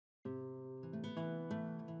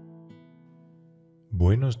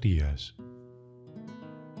Buenos días.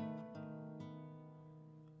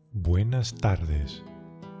 Buenas tardes.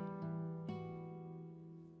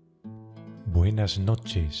 Buenas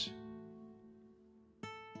noches.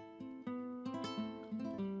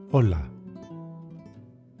 Hola.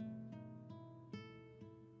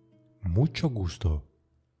 Mucho gusto.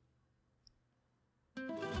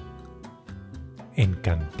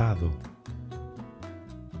 Encantado.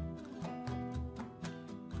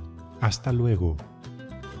 Hasta luego.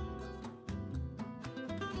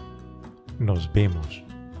 Nos vemos.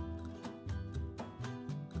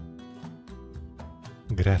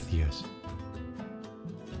 Gracias.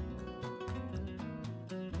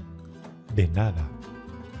 De nada.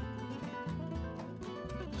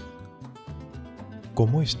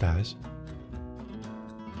 ¿Cómo estás?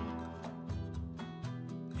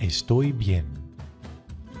 Estoy bien.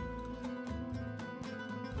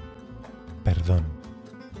 Perdón.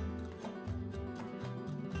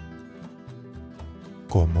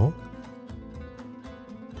 ¿Cómo?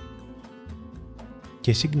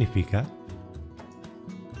 ¿Qué significa?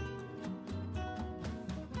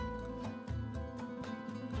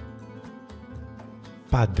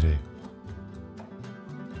 Padre.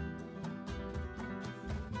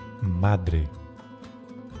 Madre.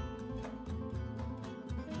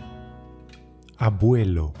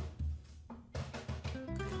 Abuelo.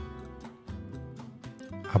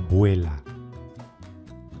 Abuela.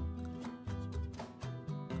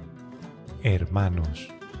 Hermanos.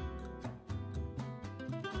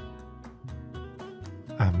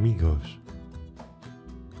 Amigos.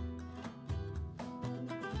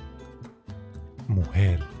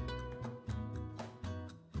 Mujer.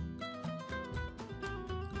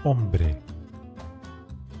 Hombre.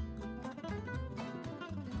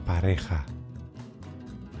 Pareja.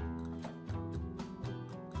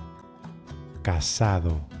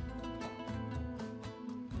 Casado.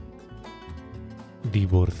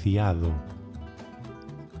 Divorciado.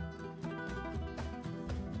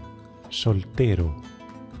 Soltero.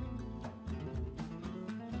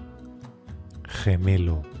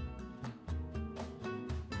 Gemelo.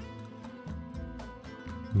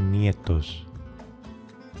 Nietos.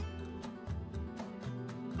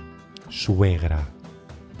 Suegra.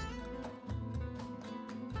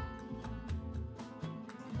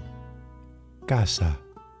 Casa.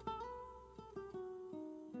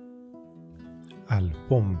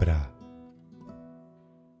 Alfombra.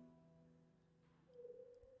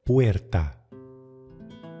 Puerta.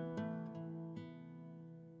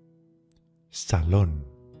 Salón.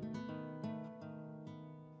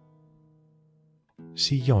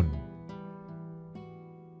 Sillón.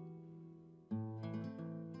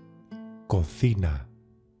 Cocina.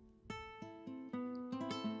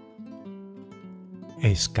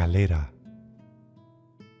 Escalera.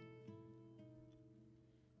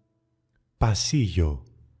 Pasillo.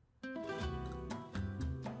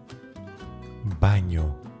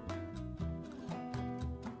 Baño.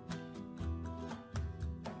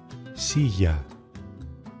 Silla.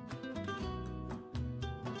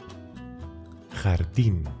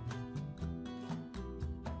 Jardín.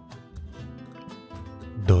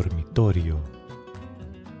 Dormitorio.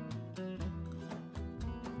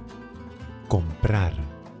 Comprar.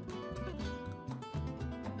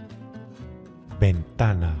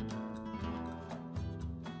 Ventana.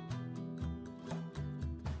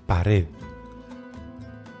 Pared.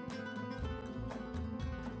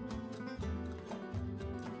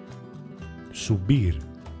 Subir.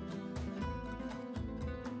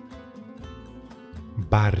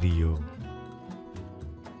 Barrio.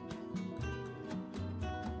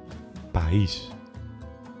 País.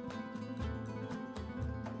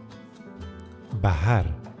 Bajar.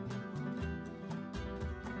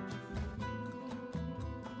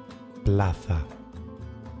 Plaza.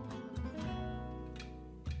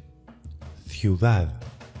 Ciudad.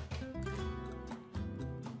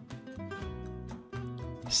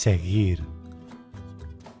 Seguir.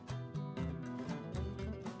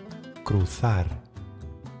 Cruzar.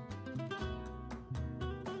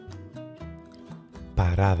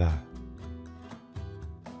 Parada.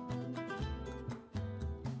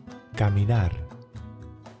 Caminar.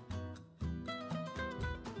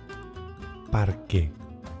 Parque.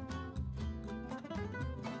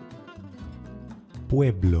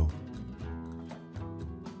 Pueblo.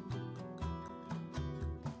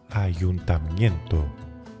 Ayuntamiento.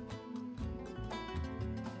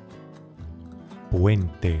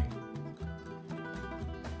 Puente.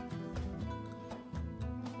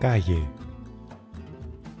 Calle.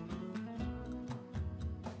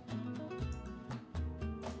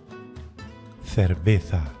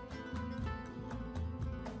 Cerveza.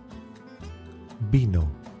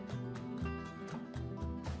 vino,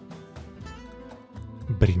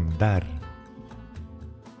 brindar,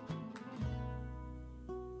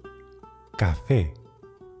 café,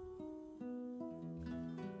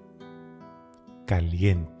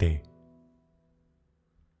 caliente,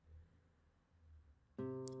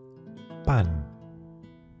 pan,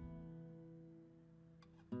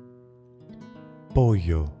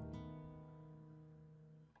 pollo,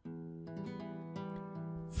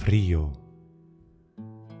 frío,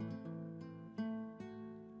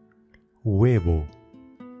 huevo,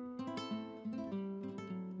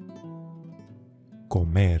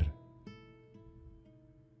 comer,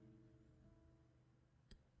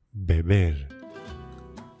 beber,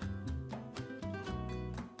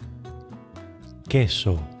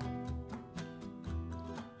 queso,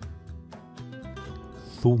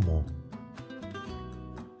 zumo,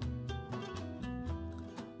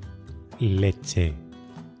 leche,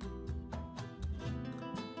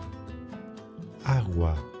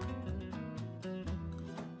 agua,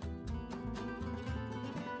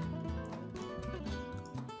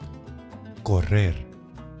 correr,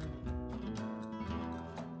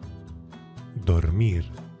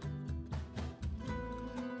 dormir,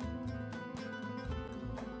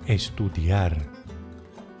 estudiar,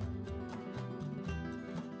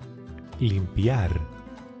 limpiar,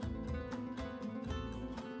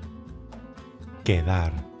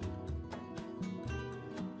 quedar,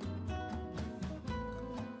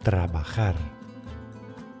 trabajar,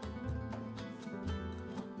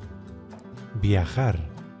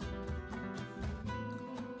 viajar,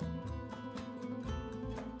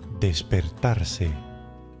 despertarse,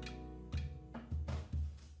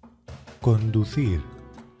 conducir,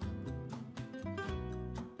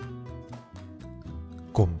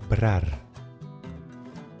 comprar,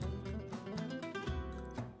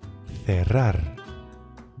 cerrar,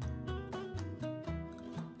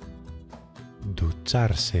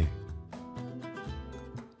 ducharse,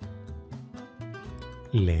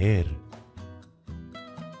 leer,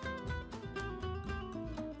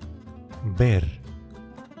 ver,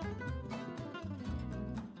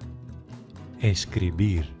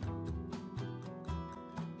 escribir,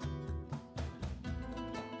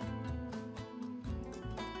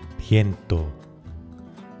 viento,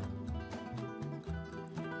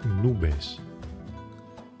 nubes,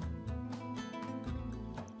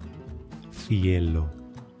 cielo,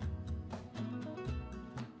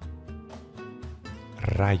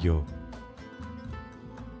 rayo,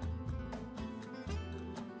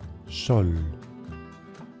 sol,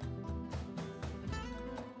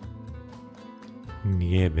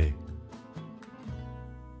 nieve,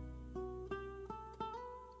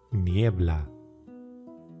 niebla,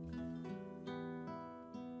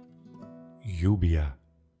 lluvia,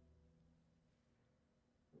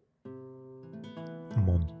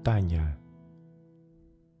 montaña,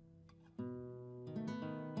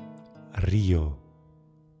 río,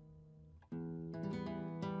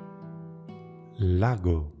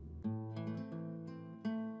 lago,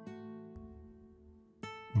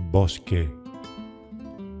 bosque,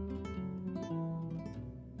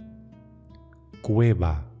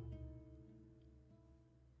 cueva,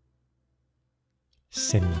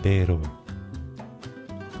 sendero,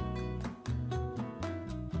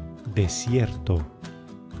 desierto,